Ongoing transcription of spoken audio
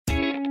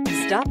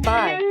Stop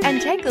by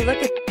and take a look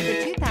at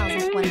the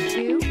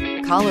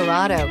 2022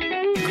 Colorado.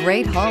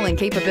 Great hauling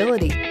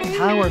capability,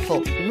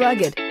 powerful,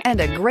 rugged,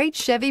 and a great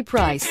Chevy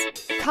price.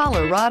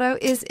 Colorado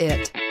is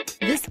it.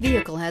 This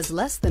vehicle has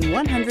less than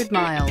 100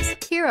 miles.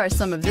 Here are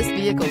some of this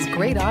vehicle's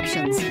great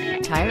options: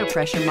 tire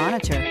pressure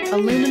monitor,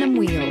 aluminum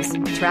wheels,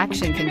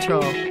 traction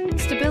control,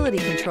 stability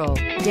control,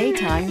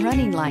 daytime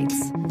running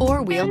lights,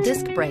 four-wheel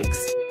disc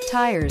brakes,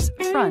 tires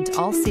front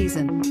all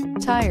season,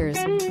 tires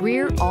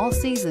rear all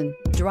season,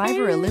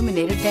 driver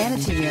illuminated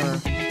vanity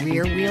mirror,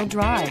 rear wheel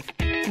drive.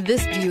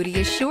 This beauty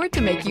is sure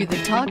to make you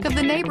the talk of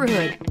the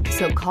neighborhood.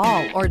 So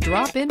call or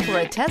drop in for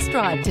a test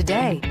drive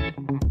today.